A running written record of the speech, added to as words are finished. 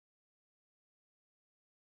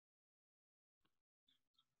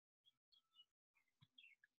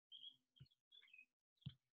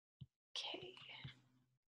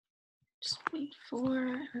wait for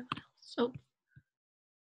everyone else. Oh.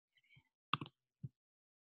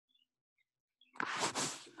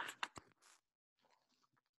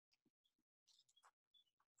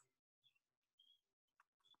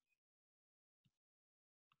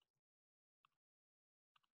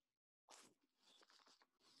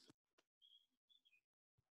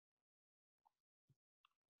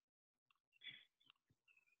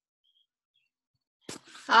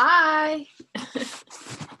 Hi.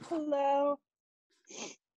 Hello.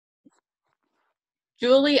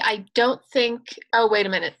 Julie, I don't think, oh, wait a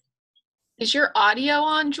minute. Is your audio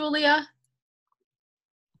on, Julia?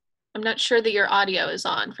 I'm not sure that your audio is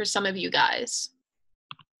on for some of you guys.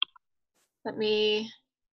 Let me,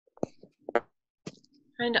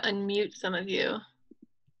 trying to unmute some of you.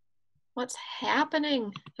 What's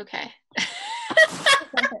happening? Okay.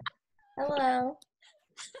 Hello.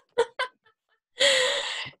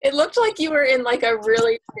 It looked like you were in like a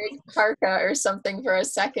really big parka or something for a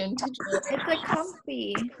second. It's a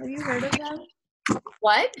comfy. Have you heard of them?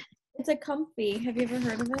 What? It's a comfy. Have you ever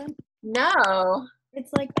heard of it? No.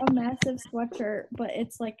 It's like a massive sweatshirt, but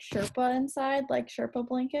it's like Sherpa inside, like Sherpa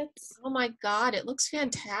blankets. Oh my God, it looks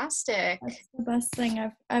fantastic. That's the best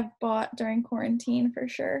thing I've bought during quarantine for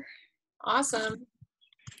sure. Awesome.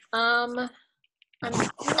 I'm going to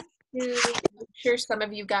make sure some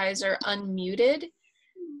of you guys are unmuted.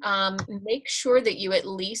 Make sure that you at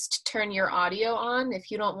least turn your audio on. If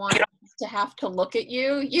you don't want to have to look at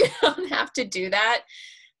you, you don't have to do that.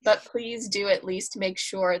 But please do at least make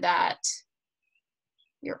sure that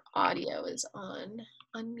your audio is on.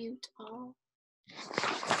 Unmute all.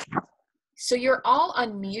 So you're all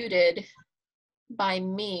unmuted by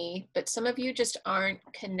me, but some of you just aren't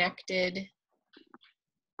connected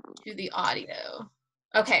to the audio.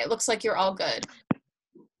 Okay, it looks like you're all good.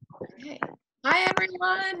 Okay. Hi,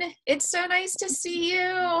 everyone. It's so nice to see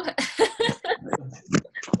you.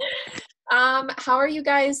 How are you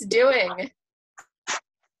guys doing?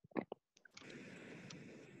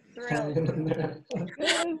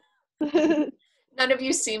 None of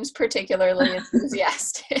you seems particularly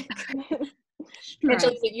enthusiastic.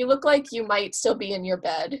 Angela, you look like you might still be in your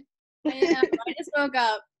bed. I am. I just woke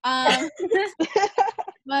up.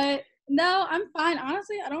 But no, I'm fine.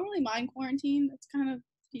 Honestly, I don't really mind quarantine. It's kind of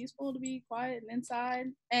peaceful to be quiet and inside,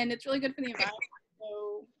 and it's really good for the environment.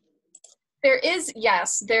 So There is,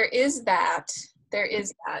 yes, there is that. There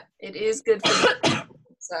is that. It is good for you.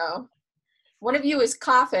 So, one of you is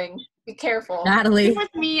coughing. Be careful. Natalie.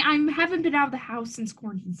 With me, I haven't been out of the house since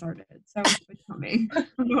quarantine started, so it's not me. I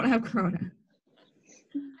don't have corona.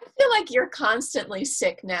 I feel like you're constantly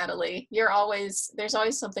sick, Natalie. There's always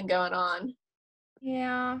something going on.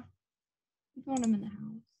 Yeah. When I'm in the house.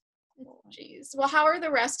 Oh, geez. Well, how are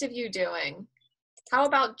the rest of you doing? How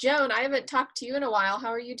about Joan? I haven't talked to you in a while. How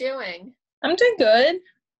are you doing? I'm doing good.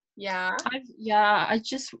 Yeah.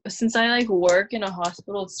 Since I like work in a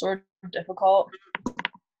hospital, it's sort of difficult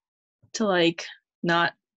to like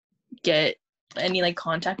not get any like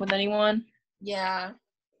contact with anyone. Yeah.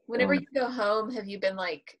 Whenever you go home, have you been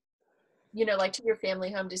like, like to your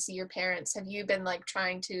family home to see your parents, have you been like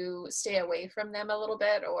trying to stay away from them a little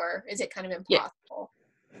bit, or is it kind of impossible?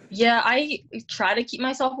 Yeah, I try to keep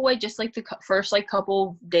myself away just like the first like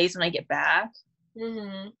couple days when I get back.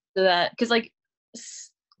 Mm-hmm. So that, because like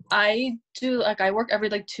I work every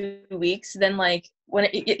like 2 weeks, then like when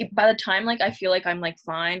by the time like I feel like I'm like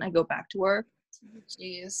fine, I go back to work.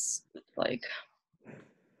 Jeez. Like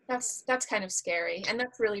that's kind of scary, and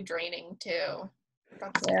that's really draining too.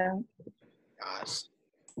 Yeah. Gosh.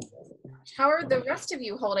 How are the rest of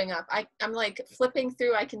you holding up? I'm like flipping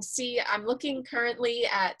through. I can see, I'm looking currently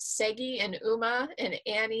at Segi and Uma and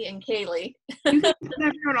Annie and Kaylee. You can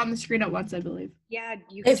have her on the screen at once, I believe. Yeah.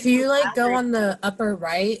 If you like go on the upper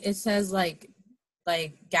right, it says like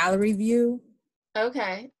gallery view.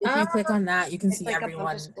 Okay. If you click on that, you can see like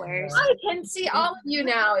everyone. I can see all of you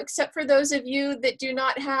now, except for those of you that do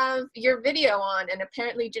not have your video on and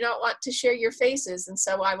apparently do not want to share your faces. And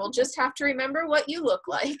so I will just have to remember what you look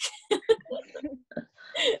like.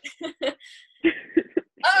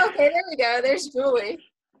 Oh, okay, there we go. There's Julie.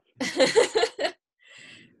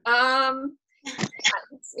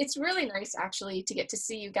 It's really nice actually to get to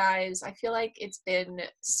see you guys. I feel like it's been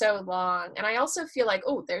so long, and I also feel like,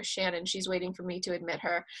 oh, there's Shannon. She's waiting for me to admit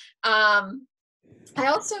her. I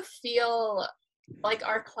also feel like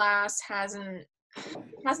our class hasn't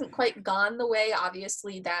quite gone the way,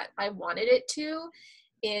 obviously, that I wanted it to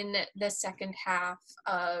in the second half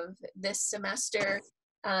of this semester.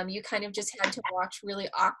 You kind of just had to watch really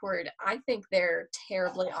awkward, I think they're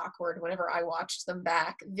terribly awkward whenever I watched them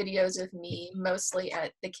back, videos of me mostly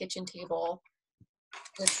at the kitchen table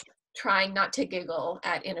just trying not to giggle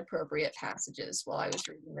at inappropriate passages while I was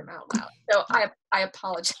reading them out loud. So I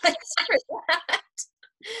apologize for that.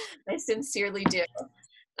 I sincerely do.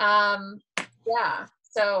 Yeah,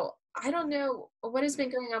 so I don't know what has been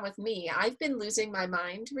going on with me. I've been losing my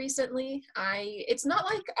mind recently. It's not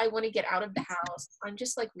like I want to get out of the house. I'm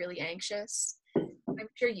just like really anxious. I'm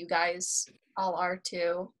sure you guys all are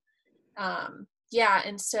too. Yeah,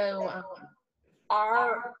 and so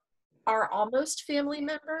our almost family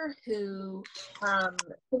member who so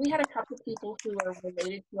we had a couple people who are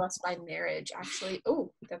related to us by marriage actually,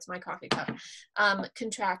 oh, that's my coffee cup,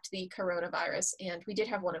 contract the coronavirus, and we did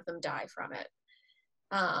have one of them die from it.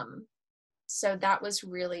 So that was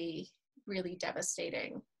really, really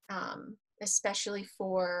devastating, especially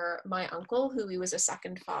for my uncle, who he was a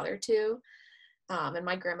second father to. And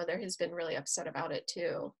my grandmother has been really upset about it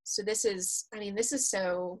too. So this is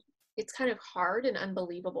so, it's kind of hard and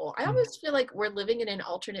unbelievable. I almost feel like we're living in an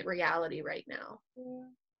alternate reality right now. Yeah,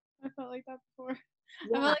 I felt like that before.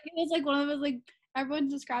 Yeah. I felt like it was like one of those, like, everyone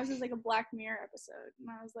describes it as like a Black Mirror episode, and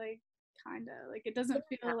I was like, kinda, like, it doesn't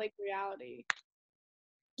feel like reality.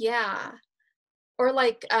 Yeah. Or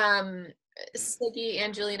like Siggy,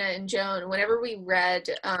 Angelina, and Joan, whenever we read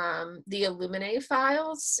the Illuminae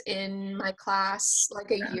files in my class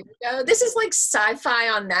like a year ago, this is like sci-fi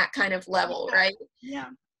on that kind of level, right?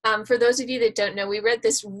 Yeah. For those of you that don't know, we read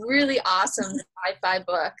this really awesome sci-fi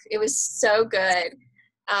book. It was so good.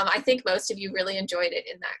 I think most of you really enjoyed it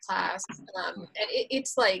in that class. And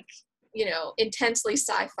it's like, you know, intensely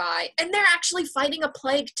sci-fi. And they're actually fighting a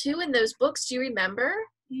plague too in those books. Do you remember?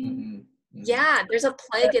 Mm-hmm. Yeah, there's a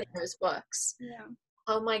plague in those books. Yeah.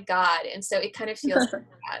 Oh my God. And so it kind of feels like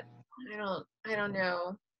that. I don't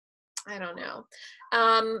know.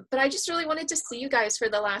 But I just really wanted to see you guys for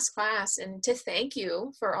the last class and to thank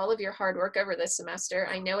you for all of your hard work over this semester.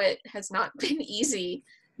 I know it has not been easy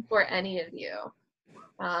for any of you.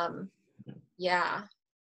 Yeah.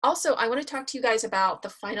 Also, I want to talk to you guys about the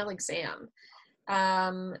final exam.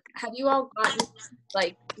 Have you all gotten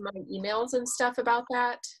like my emails and stuff about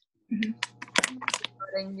that? Mhm.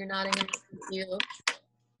 You're nodding. You.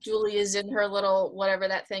 Julie is in her little whatever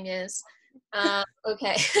that thing is.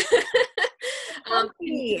 Okay.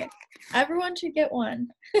 Everyone should get one.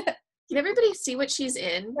 Can everybody see what she's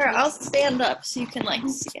in? Here, I'll stand up so you can like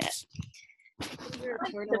see it.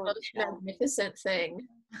 The most magnificent thing.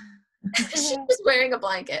 She's wearing a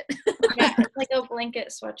blanket. Yeah, it's like a blanket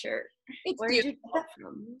sweatshirt. It's Where did you beautiful. get that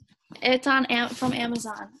from? It's on from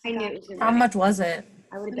Amazon. I knew it was How much was it?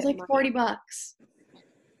 I would It have was bet like money. $40.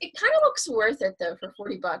 It kind of looks worth it though for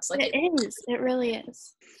 $40. Like It is. It really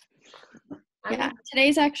is. I Yeah.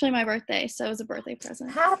 Today's actually my birthday, so it was a birthday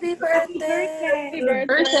present. Happy birthday! Happy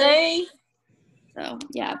Birthday. So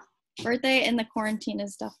yeah, birthday in the quarantine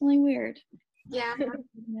is definitely weird. yeah. isn't it?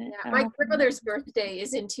 Yeah, I my don't know. grandmother's birthday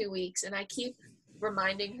is in 2 weeks, and I keep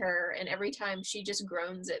reminding her, and every time she just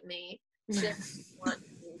groans at me. She doesn't want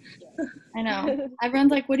to I know.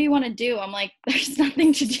 Everyone's like, "What do you want to do?" I'm like, "There's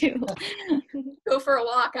nothing to do." go for a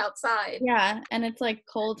walk outside. Yeah, and it's like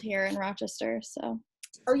cold here in Rochester, so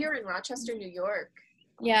Oh, you're in Rochester, New York.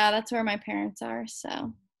 yeah, that's where my parents are.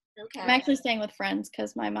 So Okay. I'm actually staying with friends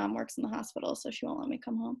because my mom works in the hospital, so she won't let me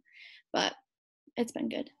come home. But it's been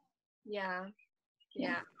good. Yeah.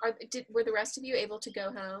 Yeah. Were the rest of you able to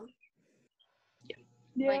go home?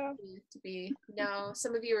 Like Yeah. to be no,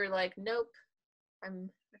 some of you are like, nope,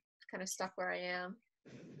 I'm kind of stuck where I am.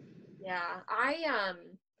 Yeah,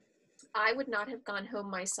 I would not have gone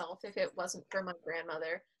home myself if it wasn't for my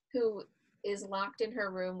grandmother, who is locked in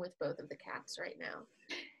her room with both of the cats right now.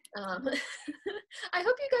 I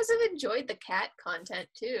hope you guys have enjoyed the cat content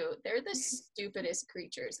too. They're the stupidest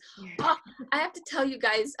creatures. Oh, I have to tell you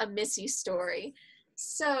guys a Missy story.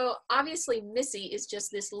 So obviously Missy is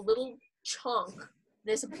just this little chunk,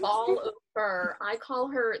 this ball of fur. I call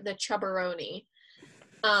her the chubbaroni.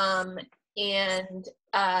 So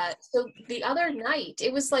the other night,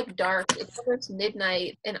 it was like dark, it's almost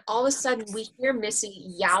midnight, and all of a sudden we hear Missy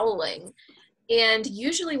yowling. And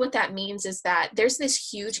usually what that means is that there's this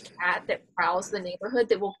huge cat that prowls the neighborhood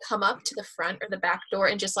that will come up to the front or the back door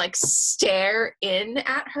and just like stare in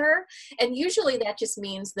at her. And usually that just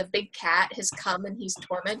means the big cat has come and he's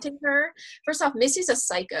tormenting her. First off, Missy's a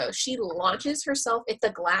psycho. She launches herself at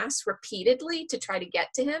the glass repeatedly to try to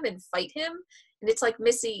get to him and fight him. And it's like,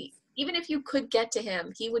 Missy, even if you could get to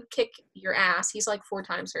him, he would kick your ass. He's like 4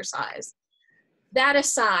 times her size. That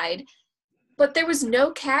aside, but there was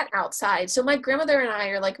no cat outside. So my grandmother and I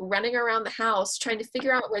are like running around the house trying to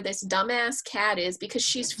figure out where this dumbass cat is because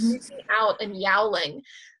she's freaking out and yowling.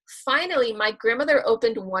 Finally, my grandmother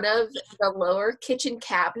opened one of the lower kitchen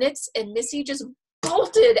cabinets and Missy just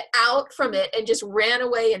bolted out from it and just ran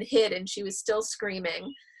away and hid, and she was still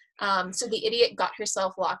screaming. So the idiot got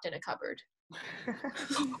herself locked in a cupboard.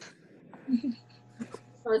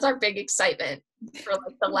 That was our big excitement for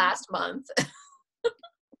like the last month.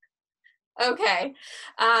 Okay,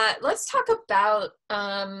 let's talk about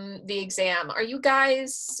the exam. Are you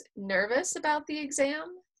guys nervous about the exam?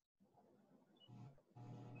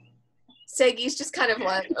 Segi's just kind of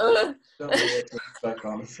like, ugh. Don't know what to expect,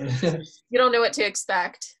 honestly. You don't know what to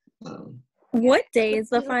expect. What day is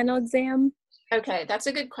the final exam? Okay, that's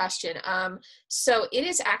a good question. So it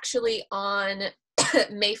is actually on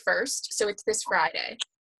May 1st, so it's this Friday.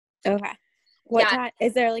 Okay. What Yeah. time?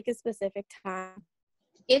 Is there like a specific time?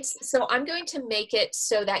 So I'm going to make it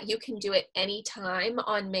so that you can do it anytime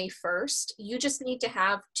on May 1st. You just need to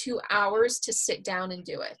have 2 hours to sit down and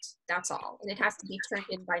do it. That's all. And it has to be turned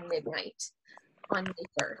in by midnight on May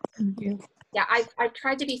 1st. Thank you. Yeah, I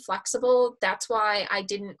tried to be flexible. That's why I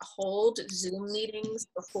didn't hold Zoom meetings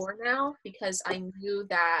before now, because I knew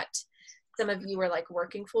that some of you are like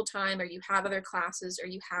working full time, or you have other classes, or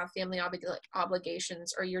you have family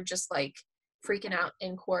obligations, or you're just like freaking out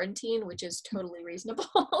in quarantine, which is totally reasonable.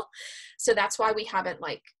 So that's why we haven't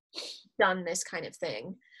like done this kind of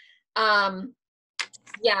thing.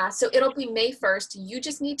 Yeah, so it'll be May 1st. You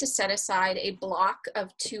just need to set aside a block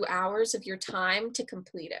of 2 hours of your time to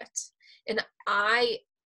complete it. And I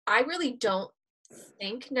really don't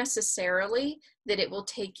think necessarily that it will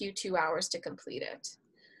take you 2 hours to complete it.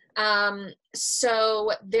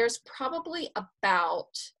 So there's probably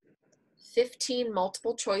about 15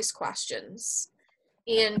 multiple choice questions,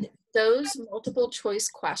 and those multiple choice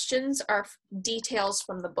questions are details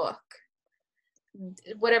from the book,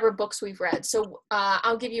 whatever books we've read. So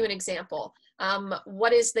I'll give you an example.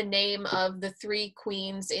 What is the name of the 3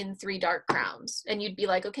 queens in 3 Dark Crowns? And you'd be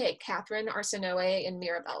like, okay, Catherine, Arsinoe, and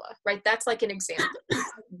Mirabella, right? That's like an example.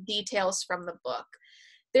 Details from the book.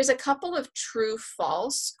 There's a couple of true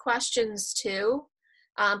false questions too,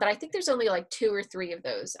 but I think there's only like 2 or 3 of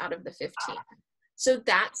those out of the 15. So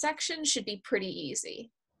that section should be pretty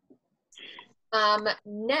easy.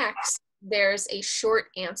 Next, there's a short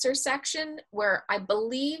answer section where I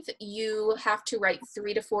believe you have to write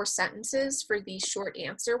 3 to 4 sentences for these short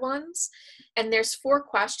answer ones. And there's 4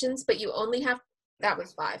 questions, but you only have, that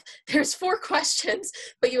was 5. There's 4 questions,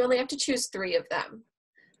 but you only have to choose 3 of them.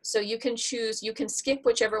 So you can choose, you can skip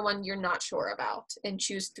whichever one you're not sure about and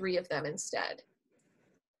choose 3 of them instead.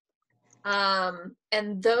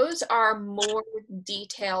 And those are more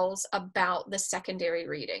details about the secondary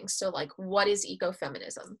reading. So like, what is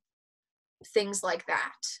ecofeminism? Things like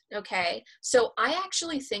that, okay? So I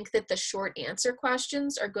actually think that the short answer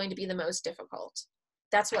questions are going to be the most difficult.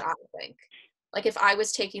 That's what I think. Like if I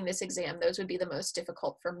was taking this exam, those would be the most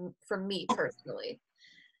difficult for me personally.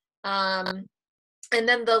 And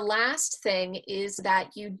then the last thing is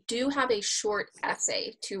that you do have a short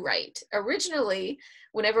essay to write. Originally,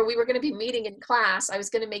 whenever we were going to be meeting in class, I was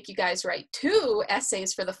going to make you guys write 2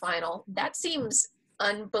 essays for the final. That seems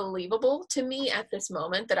unbelievable to me at this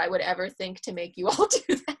moment that I would ever think to make you all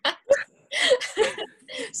do that.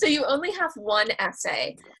 So you only have 1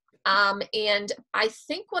 essay. And I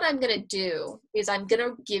think what I'm going to do is I'm going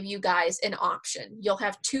to give you guys an option. You'll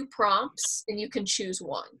have 2 prompts and you can choose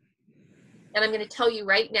 1. And I'm going to tell you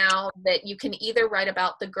right now that you can either write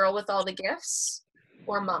about the girl with all the gifts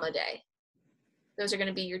or Mama Day. Those are going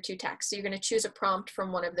to be your 2 texts. So you're going to choose a prompt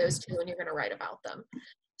from one of those 2 and you're going to write about them.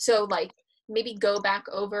 So like maybe go back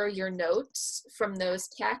over your notes from those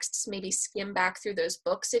texts, maybe skim back through those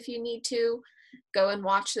books if you need to. Go and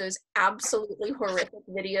watch those absolutely horrific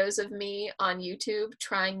videos of me on YouTube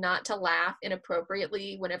trying not to laugh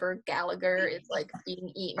inappropriately whenever Gallagher is like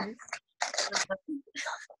being eaten.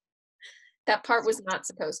 That part was not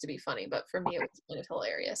supposed to be funny, but for me it was kind of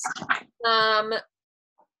hilarious.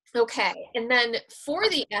 Okay, and then for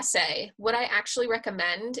the essay, what I actually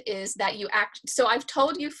recommend is that you so I've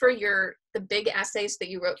told you for the big essays that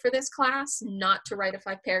you wrote for this class, not to write a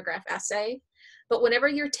 5-paragraph essay, but whenever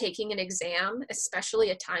you're taking an exam, especially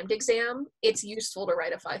a timed exam, it's useful to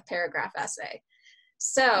write a 5-paragraph essay.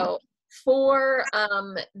 So for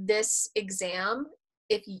this exam,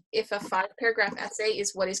 if a 5-paragraph essay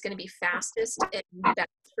is what is going to be fastest and best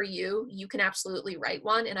for you, you can absolutely write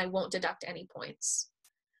one and I won't deduct any points.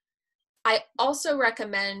 I also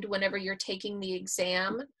recommend whenever you're taking the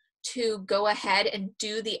exam to go ahead and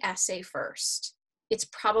do the essay first. It's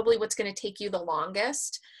probably what's going to take you the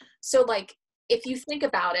longest. So like, if you think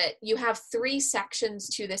about it, you have 3 sections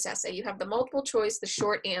to this essay. You have the multiple choice, the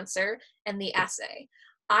short answer, and the essay.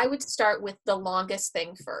 I would start with the longest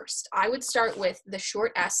thing first. I would start with the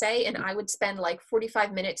short essay and I would spend like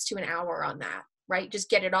 45 minutes to an hour on that. right? Just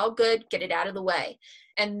get it all good, get it out of the way.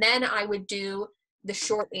 And then I would do the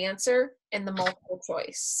short answer and the multiple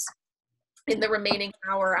choice in the remaining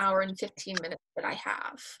hour and 15 minutes that I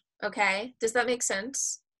have. Okay, does that make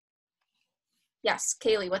sense? Yes,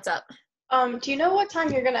 Kaylee, what's up? Do you know what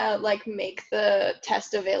time you're gonna like make the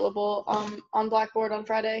test available on Blackboard on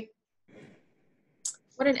Friday?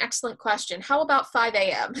 What an excellent question. How about 5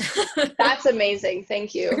 a.m.? That's amazing.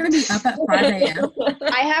 Thank You're you. gonna be up at 5 a.m.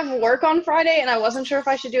 I have work on Friday and I wasn't sure if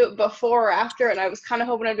I should do it before or after, and I was kind of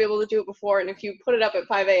hoping I'd be able to do it before, and if you put it up at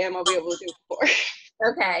 5 a.m. I'll be able to do it before.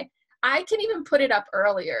 Okay. I can even put it up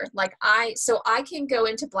earlier. Like so I can go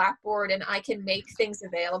into Blackboard and I can make things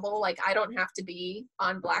available. Like I don't have to be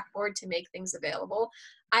on Blackboard to make things available.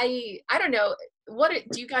 I don't know.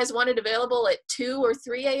 Do you guys want it available at 2 or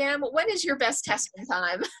 3 a.m.? When is your best testing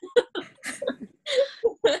time?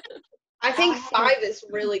 I think 5 is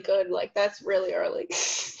really good. Like that's really early.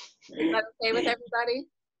 Is that okay with everybody?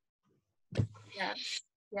 Yes.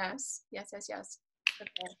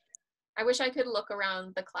 Okay. I wish I could look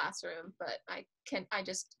around the classroom, but I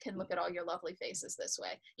just can look at all your lovely faces this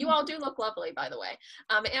way. You all do look lovely, by the way.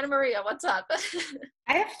 Anna Maria, what's up?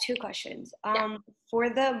 I have 2 questions. For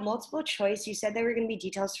the multiple choice, you said there were going to be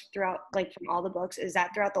details throughout, like from all the books. Is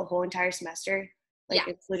that throughout the whole entire semester? Like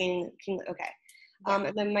including, okay.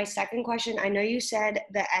 And then my second question, I know you said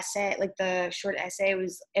the essay, like the short essay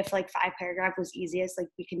was, if like 5 paragraph was easiest, like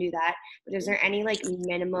we can do that. But is there any like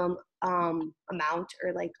minimum amount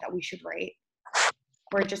or like that we should write?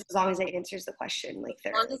 Or just as long as it answers the question, like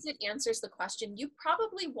as long as it answers the question, you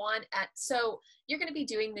probably want so you're going to be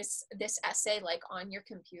doing this essay like on your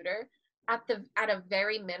computer. At a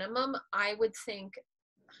very minimum, I would think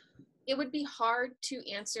it would be hard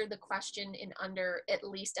to answer the question in under at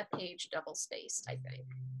least a page double spaced, I think.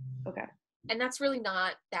 Okay. And that's really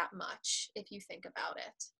not that much if you think about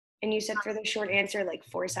it. And you said for the short answer, like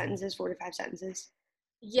 4 sentences, 4 to 5 sentences?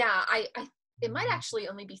 Yeah, it might actually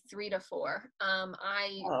only be 3 to 4.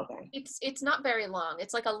 Okay. It's not very long.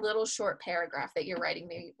 It's like a little short paragraph that you're writing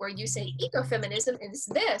me where you say ecofeminism is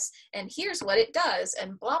this, and here's what it does,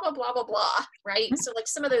 and blah, blah, blah, blah, blah, right? So like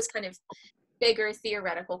some of those kind of bigger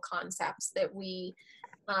theoretical concepts that we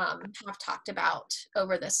have talked about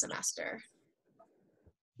over this semester.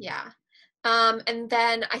 Yeah. And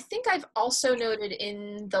then I think I've also noted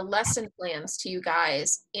in the lesson plans to you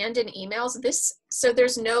guys and in emails so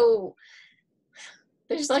there's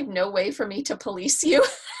like no way for me to police you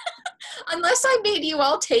unless I made you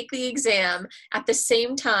all take the exam at the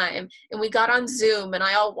same time and we got on Zoom and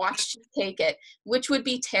I all watched you take it, which would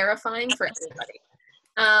be terrifying for everybody.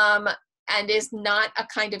 And is not a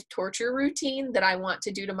kind of torture routine that I want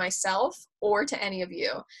to do to myself or to any of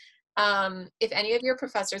you. If any of your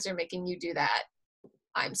professors are making you do that,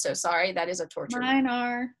 I'm so sorry. That is a torture. Mine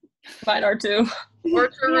are. Mine are too.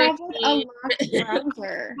 Torture You have routine. a locked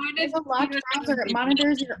browser. There's a locked browser. It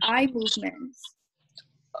monitors your eye movements.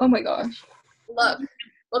 Oh my gosh. Look.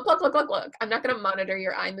 I'm not going to monitor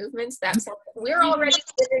your eye movements. We're already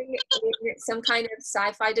living in some kind of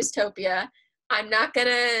sci-fi dystopia. I'm not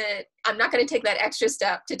gonna take that extra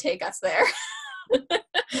step to take us there.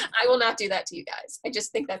 I will not do that to you guys. I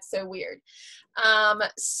just think that's so weird.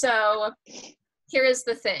 So here is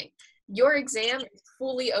the thing. Your exam is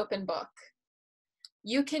fully open book.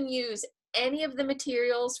 You can use any of the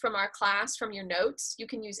materials from our class, from your notes. You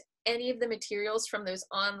can use any of the materials from those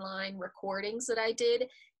online recordings that I did,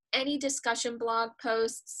 any discussion blog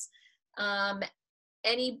posts,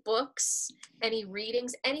 any books, any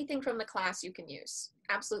readings, anything from the class you can use.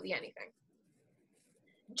 Absolutely anything.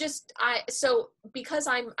 So because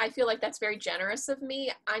I feel like that's very generous of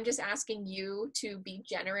me, I'm just asking you to be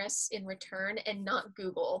generous in return and not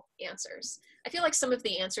Google answers. I feel like some of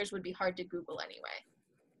the answers would be hard to Google anyway.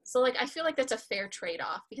 So like, I feel like that's a fair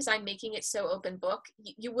trade-off because I'm making it so open book.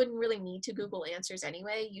 You wouldn't really need to Google answers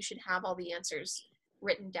anyway. You should have all the answers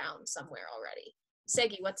written down somewhere already.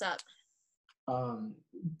 Segi, what's up? Are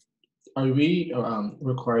we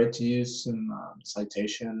required to use some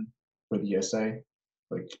citation for the essay?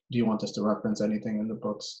 Like, do you want us to reference anything in the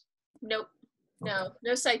books? Nope.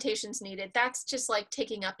 No citations needed. That's just like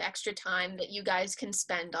taking up extra time that you guys can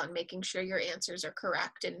spend on making sure your answers are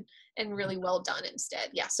correct and really well done instead.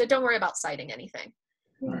 Yeah, so don't worry about citing anything.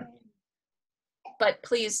 Right. But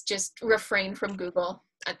please just refrain from Google.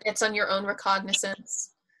 It's on your own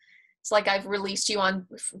recognizance. It's like I've released you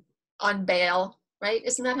on bail, right?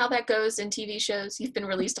 Isn't that how that goes in TV shows? You've been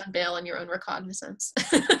released on bail on your own recognizance.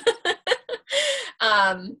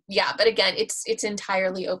 Yeah, but again, it's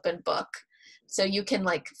entirely open book. So you can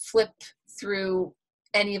like flip through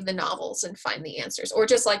any of the novels and find the answers, or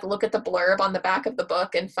just like look at the blurb on the back of the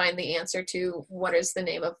book and find the answer to what is the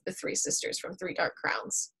name of the three sisters from Three Dark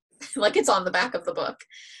Crowns. Like it's on the back of the book.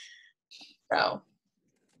 So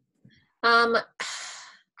I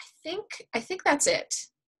think that's it.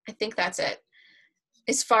 I think that's it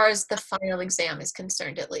as far as the final exam is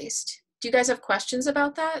concerned, at least. Do you guys have questions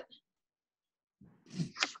about that?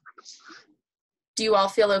 Do you all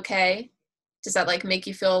feel okay? Does that like make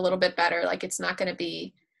you feel a little bit better? Like it's not going to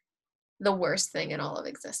be the worst thing in all of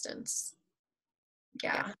existence.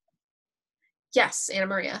 Yeah. Yes, Anna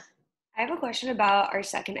Maria. I have a question about our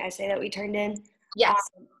second essay that we turned in. Yes.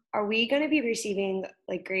 Are we going to be receiving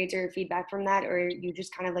like grades or feedback from that, or are you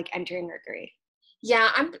just kind of like entering our grade?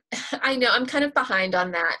 Yeah, I know I'm kind of behind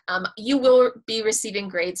on that. You will be receiving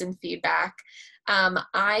grades and feedback.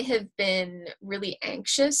 I have been really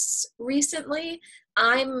anxious recently.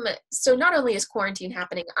 So not only is quarantine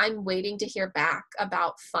happening, I'm waiting to hear back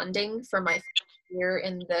about funding for my year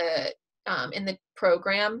in the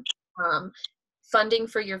program. Funding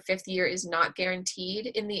for your 5th year is not guaranteed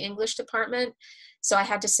in the English department. So I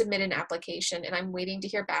had to submit an application and I'm waiting to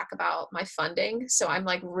hear back about my funding. So I'm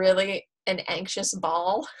like really an anxious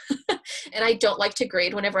ball. And I don't like to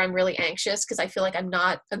grade whenever I'm really anxious because I feel like I'm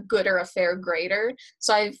not a good or a fair grader.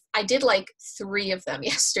 So I did like 3 of them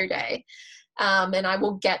yesterday. And I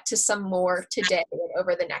will get to some more today and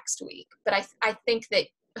over the next week. But I think that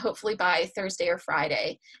hopefully by Thursday or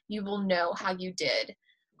Friday, you will know how you did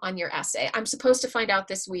on your essay. I'm supposed to find out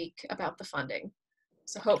this week about the funding.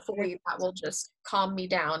 So hopefully that will just calm me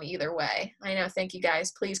down either way. I know, thank you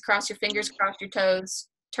guys. Please cross your fingers, cross your toes,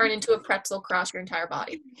 turn into a pretzel, cross your entire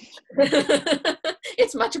body.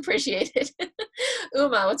 It's much appreciated.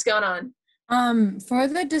 Uma, what's going on? For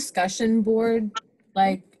the discussion board,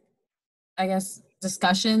 like, I guess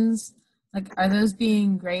discussions, like, are those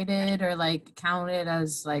being graded or like counted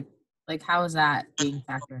as like how is that being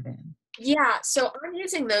factored in? Yeah, so I'm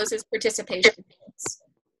using those as participation points.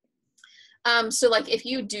 So like if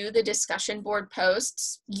you do the discussion board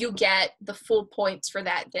posts, you get the full points for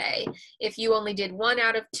that day. If you only did 1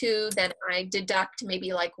 out of 2, then I deduct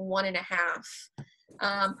maybe like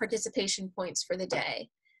 1.5 participation points for the day.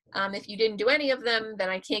 If you didn't do any of them, then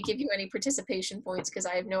I can't give you any participation points because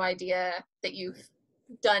I have no idea that you've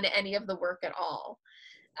done any of the work at all.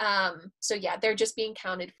 So yeah, they're just being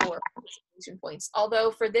counted for participation points. Although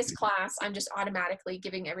for this class, I'm just automatically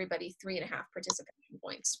giving everybody 3.5 participation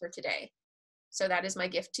points for today. So that is my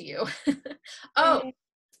gift to you. Oh,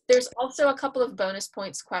 there's also a couple of bonus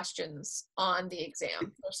points questions on the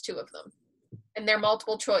exam. There's 2 of them. And they're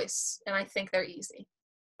multiple choice, and I think they're easy.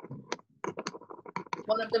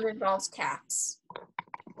 One of them involves cats.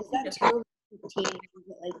 Is that 2 of 15? Is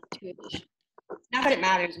it like 2 additional? Not that it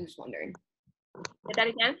matters, I'm just wondering. Say that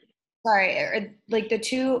again? Sorry, like the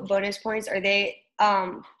 2 bonus points, are they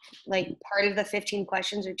like part of the 15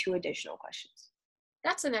 questions or 2 additional questions?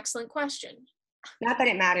 That's an excellent question. Not that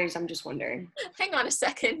it matters, I'm just wondering. Hang on a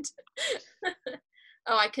second.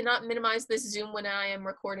 Oh, I cannot minimize this Zoom when I am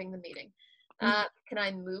recording the meeting. Can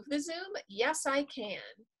I move the Zoom? Yes, I can.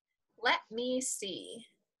 Let me see.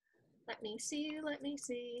 Let me see.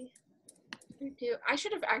 I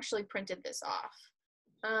should have actually printed this off.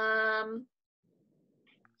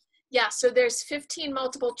 Yeah, so there's 15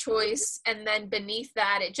 multiple choice, and then beneath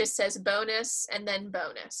that it just says bonus and then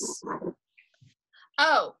bonus.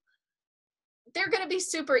 Oh, they're going to be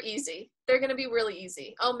super easy. They're going to be really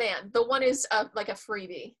easy. Oh man, the one is like a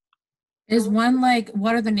freebie. Is one like,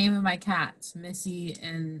 what are the name of my cats? Missy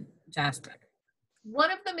and Jasper. One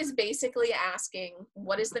of them is basically asking,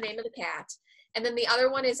 what is the name of the cat? And then the other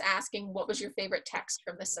one is asking, what was your favorite text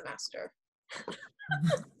from the semester?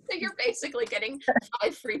 So you're basically getting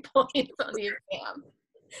 5 free points on the exam.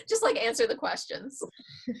 Just like answer the questions.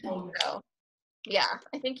 So, yeah,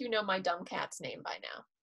 I think you know my dumb cat's name by now.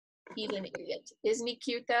 He's an idiot. Isn't he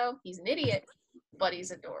cute though? He's an idiot, but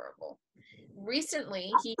he's adorable.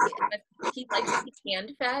 Recently, he likes to be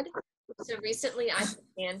hand fed. So recently I've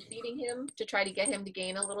been hand feeding him to try to get him to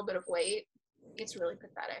gain a little bit of weight. It's really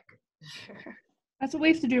pathetic. That's what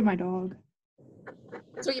we have to do with my dog.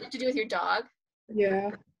 That's what you have to do with your dog? Yeah.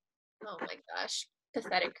 Oh my gosh.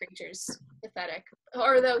 Pathetic creatures. Pathetic.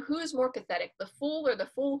 Or though, who's more pathetic, the fool or the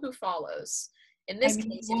fool who follows? In this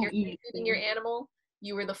case, if you're feeding your animal,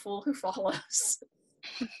 you are the fool who follows.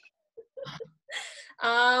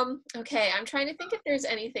 Okay, I'm trying to think if there's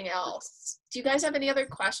anything else. Do you guys have any other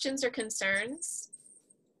questions or concerns?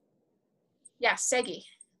 Yeah, Segi.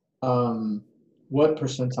 What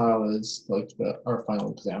percentile is like our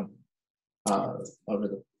final exam over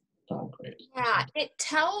the Oh, great. Yeah, it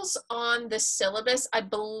tells on the syllabus. I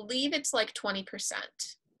believe it's like 20%.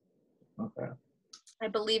 Okay. I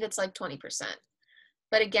believe it's like 20%.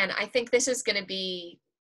 But again, I think this is going to be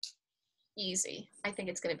easy. I think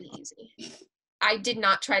it's going to be easy. I did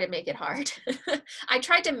not try to make it hard. I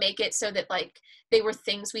tried to make it so that like they were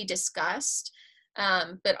things we discussed,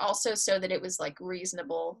 but also so that it was like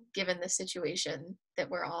reasonable given the situation that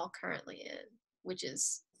we're all currently in, which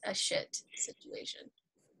is a shit situation.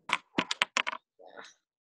 Yeah.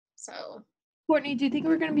 So. Courtney, do you think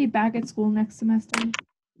we're going to be back at school next semester?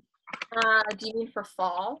 Do you mean for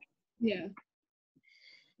fall? Yeah.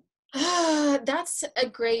 That's a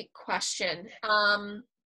great question.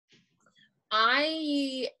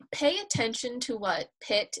 I pay attention to what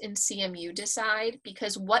Pitt and CMU decide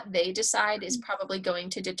because what they decide is probably going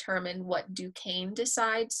to determine what Duquesne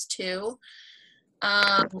decides too.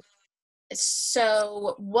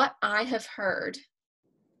 So what I have heard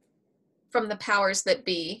from the powers that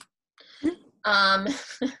be,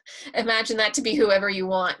 imagine that to be whoever you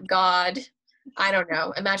want, God, I don't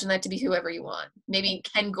know, imagine that to be whoever you want. Maybe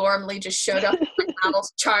Ken Gormley just showed up,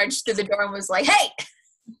 charged through the door and was like, hey,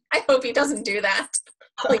 I hope he doesn't do that.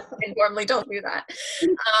 Like, Ken Gormley, don't do that.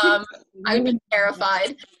 I would be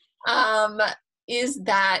terrified. Is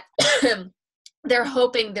that they're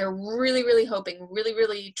really hoping,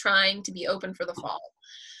 really trying to be open for the fall.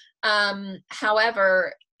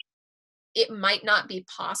 However, it might not be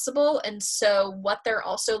possible. And so what they're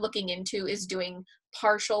also looking into is doing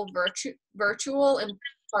partial virtual and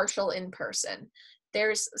partial in person.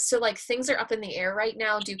 So like things are up in the air right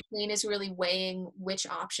now. Duquesne is really weighing which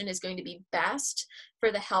option is going to be best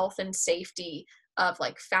for the health and safety of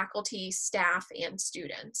like faculty, staff, and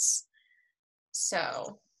students.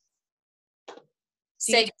 So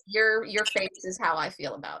say your face is how I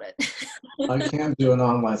feel about it. I can't do an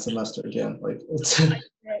online semester again. Like it's really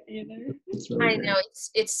I know great.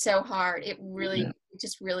 it's so hard. It really Yeah.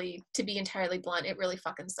 just really, to be entirely blunt, it really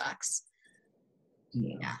fucking sucks.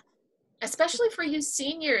 Yeah. Especially for you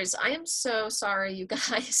seniors. I am so sorry, you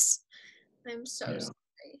guys. I'm so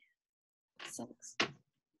sorry. Sucks.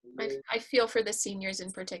 I feel for the seniors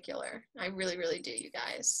in particular. I really do, you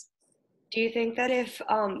guys. Do you think that if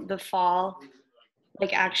the fall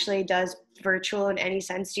like actually does virtual in any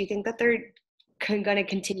sense, do you think that they're going to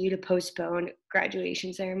continue to postpone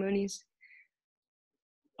graduation ceremonies?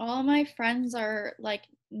 All my friends are like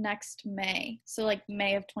next May, so like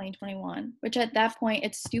May of 2021, which at that point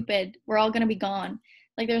it's stupid. We're all gonna be gone.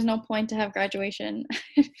 Like there's no point to have graduation.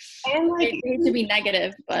 And like I hate to be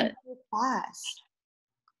negative, but class.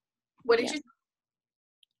 What did you?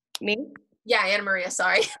 Me? Yeah, Anna Maria.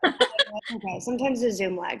 Sorry. Okay, sometimes the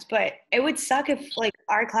Zoom lags, but it would suck if like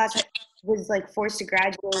our class was like forced to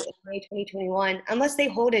graduate in May 2021, unless they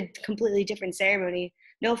hold a completely different ceremony.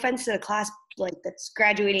 No offense to the class like that's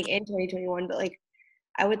graduating in 2021, but like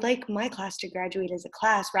I would like my class to graduate as a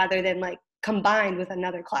class rather than like combined with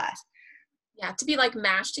another class. Yeah, to be like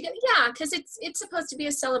mashed together. Yeah, because it's supposed to be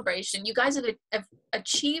a celebration. You guys have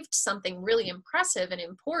achieved something really impressive and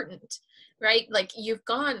important, right? Like you've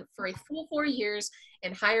gone for a full 4 years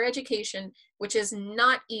in higher education, which is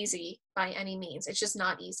not easy by any means. It's just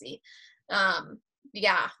not easy.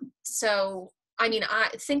 Yeah. So I mean,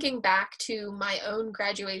 thinking back to my own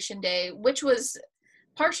graduation day, which was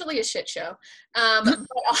partially a shit show,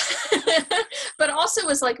 but also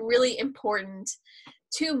was like really important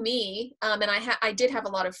to me, and I did have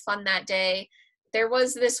a lot of fun that day. There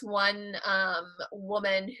was this one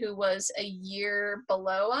woman who was a year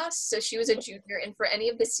below us, so she was a junior, and for any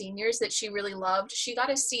of the seniors that she really loved, she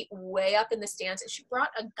got a seat way up in the stands, and she brought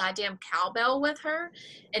a goddamn cowbell with her,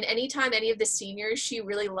 and anytime any of the seniors she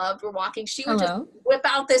really loved were walking, she would just whip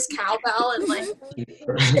out this cowbell and like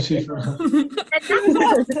She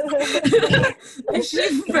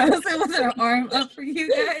frozen with her arm up for you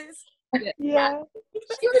guys. Yeah.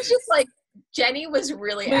 She was just like, Jenny was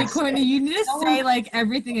really Wait, Courtney, you need to say like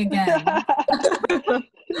everything again.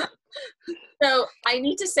 So I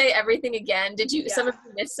need to say everything again. Did you, some of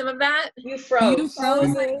you miss some of that? You froze. You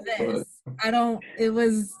froze like this. It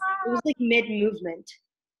was like mid-movement.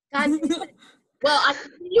 God damn it. Well, I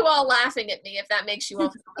can see you all laughing at me if that makes you all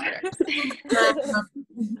feel better.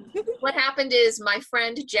 What happened is my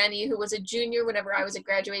friend Jenny, who was a junior whenever I was a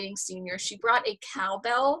graduating senior, she brought a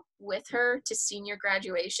cowbell with her to senior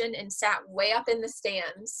graduation and sat way up in the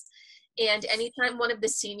stands. And anytime one of the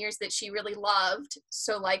seniors that she really loved,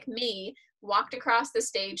 so like me, walked across the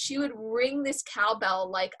stage, she would ring this cowbell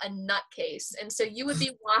like a nutcase. And so you would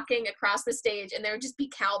be walking across the stage and there would just be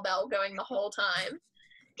cowbell going the whole time.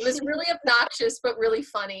 It was really obnoxious, but really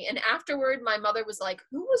funny. And afterward, my mother was like,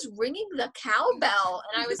 who was ringing the cowbell?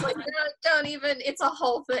 And I was like, no, don't even, it's a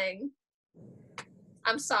whole thing.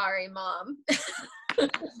 I'm sorry, Mom. But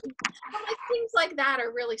like, things like that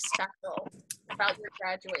are really special about your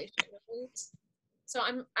graduation, right? So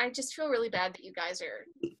I just feel really bad that you guys are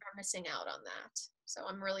missing out on that. So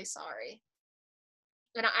I'm really sorry.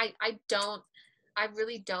 And I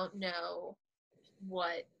really don't know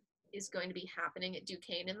what is going to be happening at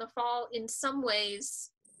Duquesne in the fall. In some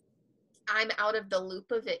ways, I'm out of the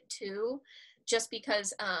loop of it too, just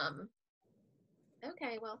because,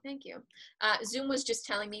 okay, well, thank you. Zoom was just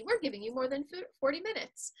telling me, we're giving you more than 40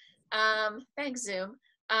 minutes. Thanks, Zoom.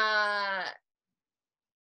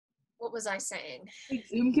 What was I saying? Wait,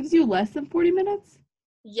 Zoom gives you less than 40 minutes?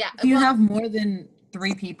 Yeah. If you have more than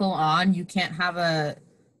 3 people on, you can't have a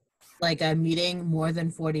meeting more than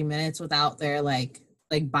 40 minutes without their like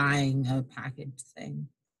buying a package thing.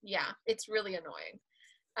 Yeah, it's really annoying.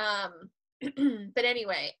 But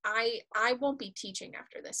anyway, I won't be teaching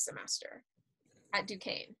after this semester at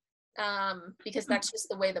Duquesne, because that's just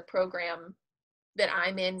the way the program that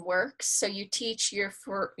I'm in works. So you teach your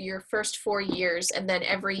first 4 years, and then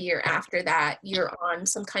every year after that, you're on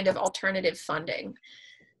some kind of alternative funding.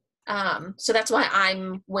 So that's why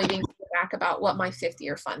I'm waiting to hear back about what my 5th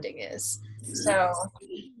year funding is. So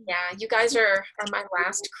yeah, you guys are my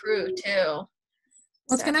last crew too.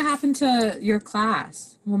 What's gonna happen to your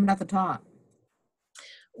class, woman at the top?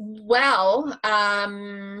 Well,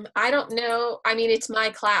 I don't know. I mean, it's my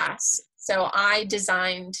class. So I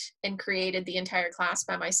designed and created the entire class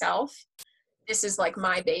by myself. This is like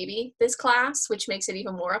my baby, this class, which makes it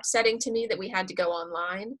even more upsetting to me that we had to go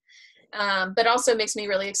online. But also makes me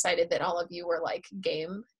really excited that all of you were like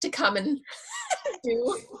game to come and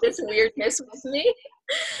do this weirdness with me.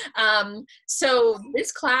 So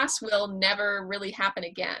this class will never really happen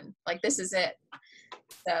again. Like, this is it.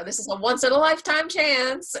 So this is a once in a lifetime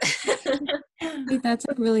chance. Wait, that's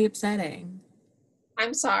like really upsetting.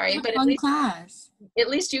 I'm sorry, but Fun class. At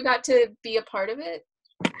least you got to be a part of it.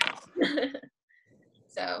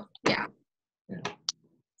 So yeah.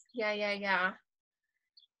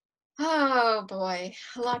 Oh boy,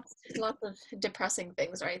 lots of depressing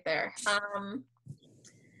things right there.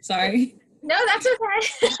 Sorry. No, that's okay.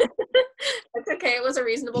 That's okay. It was a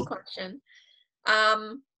reasonable question.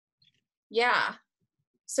 Yeah.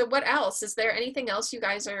 So what else? Is there anything else you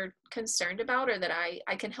guys are concerned about or that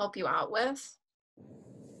I can help you out with?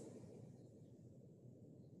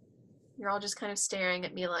 You're all just kind of staring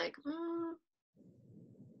at me like,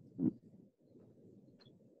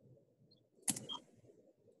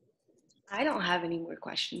 I don't have any more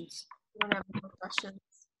questions. You don't have any more questions?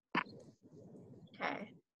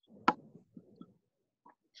 Okay.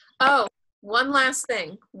 Oh, one last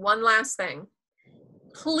thing.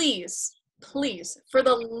 Please, for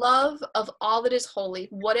the love of all that is holy,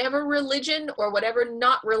 whatever religion or whatever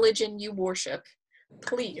not religion you worship,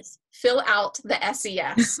 please fill out the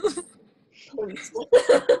SES. Please.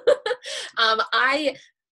 I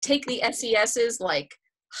take the SESs like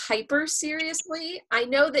hyper seriously. I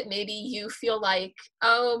know that maybe you feel like,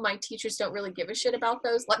 oh, my teachers don't really give a shit about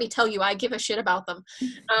those. Let me tell you, I give a shit about them.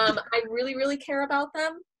 I really, really care about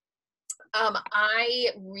them.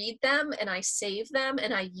 I read them and I save them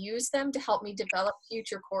and I use them to help me develop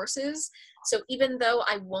future courses. So even though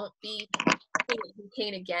I won't be teaching at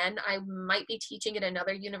Duquesne again, I might be teaching at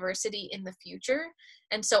another university in the future.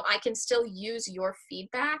 And so I can still use your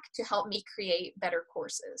feedback to help me create better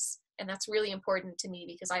courses. And that's really important to me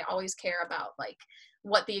because I always care about like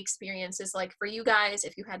what the experience is like for you guys.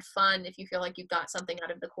 If you had fun, if you feel like you got something out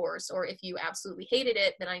of the course, or if you absolutely hated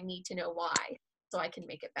it, then I need to know why so I can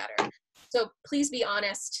make it better. So please be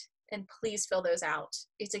honest and please fill those out.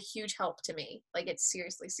 It's a huge help to me. Like, it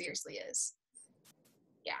seriously, seriously is.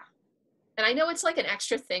 Yeah. And I know it's like an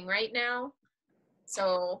extra thing right now.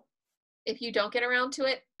 So if you don't get around to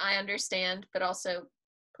it, I understand, but also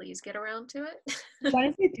please get around to it. When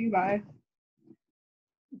is it due by?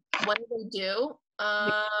 What do they do?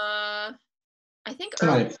 I think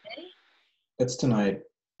Tonight. early. It's tonight.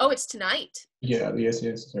 Oh, it's tonight. Yeah, the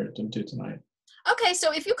SES are due tonight. Okay,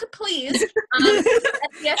 so if you could please,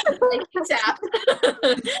 yes, that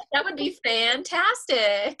would be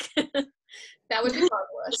fantastic. That would be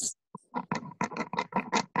marvelous.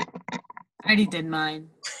 I already did mine.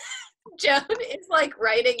 Joan is like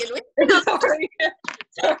writing and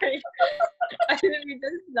Sorry. I didn't mean to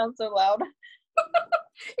sound so loud.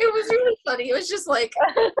 It was really funny. It was just like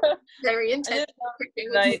very intense.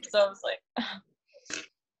 Night, so I was like,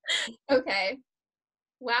 okay.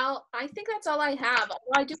 Well, I think that's all I have.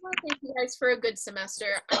 Although I do want to thank you guys for a good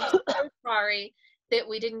semester. I'm so sorry that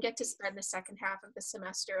we didn't get to spend the second half of the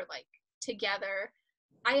semester like together.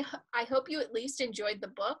 I hope you at least enjoyed the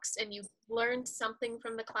books and you learned something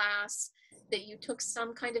from the class, that you took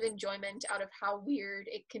some kind of enjoyment out of how weird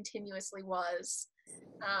it continuously was.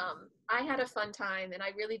 I had a fun time, and I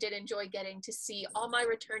really did enjoy getting to see all my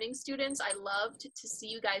returning students. I loved to see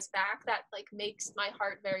you guys back. That like makes my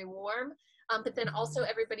heart very warm. But then also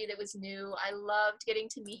everybody that was new, I loved getting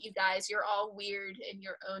to meet you guys. You're all weird in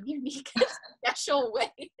your own unique, special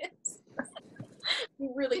ways.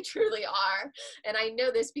 You really, truly are. And I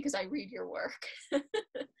know this because I read your work.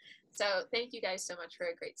 So thank you guys so much for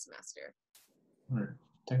a great semester. All right.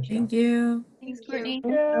 Thank you. Thank you. Thanks, Courtney.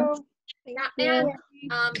 Yeah, and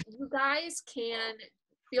you guys can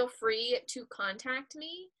feel free to contact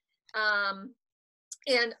me.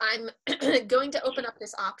 And I'm going to open up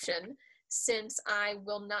this option since I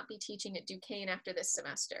will not be teaching at Duquesne after this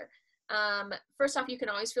semester. First off, you can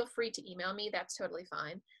always feel free to email me. That's totally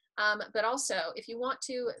fine. But also, if you want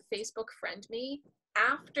to Facebook friend me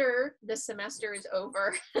after the semester is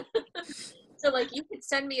over, so like you could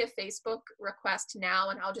send me a Facebook request now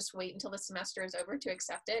and I'll just wait until the semester is over to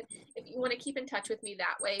accept it. If you want to keep in touch with me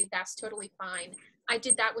that way, that's totally fine. I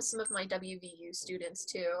did that with some of my WVU students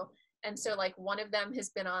too. And so like one of them has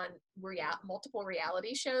been on multiple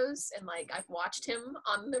reality shows, and like I've watched him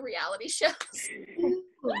on the reality shows.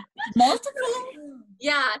 Multiple?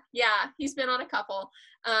 Yeah, he's been on a couple.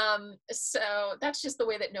 So that's just the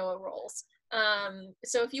way that Noah rolls.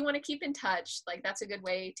 So if you want to keep in touch, like that's a good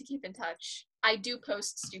way to keep in touch. I do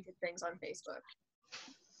post stupid things on Facebook.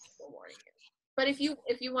 Just warning you. But if you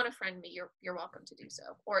want to friend me, you're welcome to do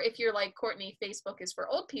so. Or if you're like Courtney, Facebook is for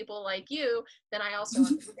old people like you, then I also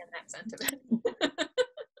understand that sentiment.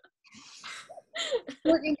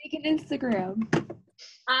 Courtney, make an Instagram.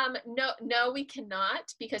 No, we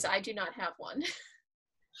cannot, because I do not have one.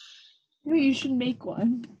 No, you should make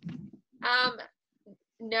one.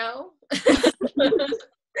 No.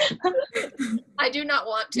 I do not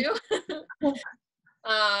want to.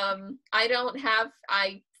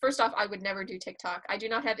 First off, I would never do TikTok. I do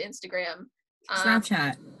not have Instagram.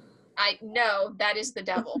 Snapchat. No, that is the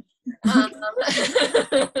devil.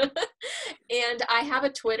 And I have a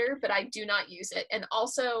Twitter, but I do not use it. And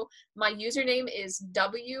also my username is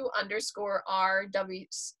W_RW_ench.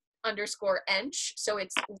 So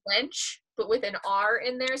it's wench, but with an R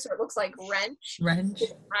in there. So it looks like wrench. Wrench.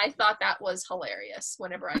 I thought that was hilarious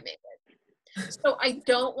whenever I made it. So I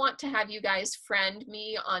don't want to have you guys friend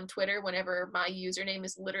me on Twitter whenever my username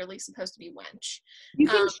is literally supposed to be wench. You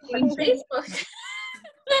can change it. Facebook.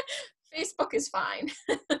 Facebook is fine.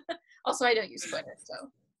 Also, I don't use Twitter,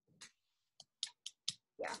 so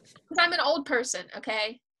yeah. Because I'm an old person,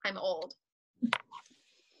 okay? I'm old.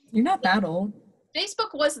 You're not that old.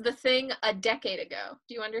 Facebook was the thing a decade ago.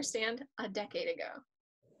 Do you understand? A decade ago.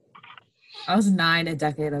 I was 9 a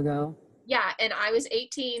decade ago. Yeah, and I was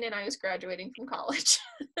 18 and I was graduating from college.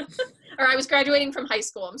 Or I was graduating from high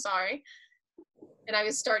school, I'm sorry. And I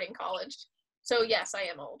was starting college. So yes, I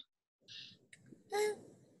am old.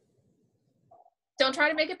 Don't try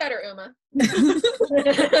to make it better, Uma.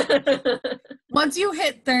 Once you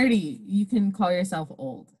hit 30, you can call yourself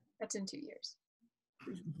old. That's in 2 years.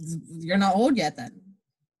 You're not old yet then.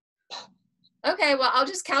 Okay, well, I'll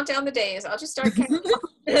just count down the days. I'll just start counting.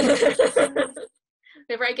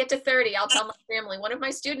 Whenever I get to 30, I'll tell my family. One of my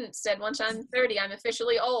students said once I'm 30, I'm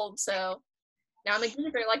officially old, so now I'm a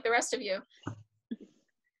geezer like the rest of you.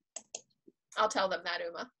 I'll tell them that,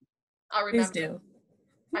 Uma. I'll remember. Please do.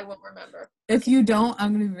 I won't remember. If you don't,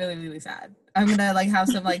 I'm gonna be really, really sad. I'm gonna like have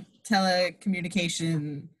some like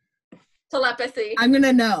telecommunication. Telepathy. I'm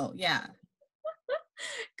gonna know, yeah.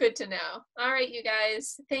 Good to know. All right, you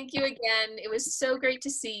guys. Thank you again. It was so great to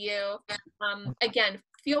see you. Again,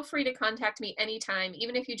 feel free to contact me anytime,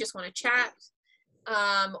 even if you just want to chat,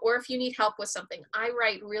 or if you need help with something. I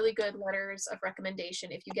write really good letters of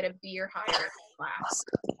recommendation if you get a B or higher in class.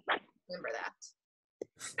 Remember that.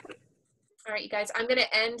 All right, you guys, I'm going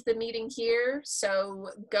to end the meeting here. So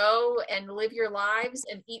go and live your lives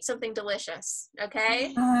and eat something delicious.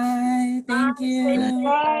 Okay? Bye. Thank you.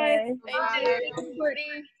 Bye. Thank you,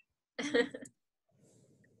 Courtney.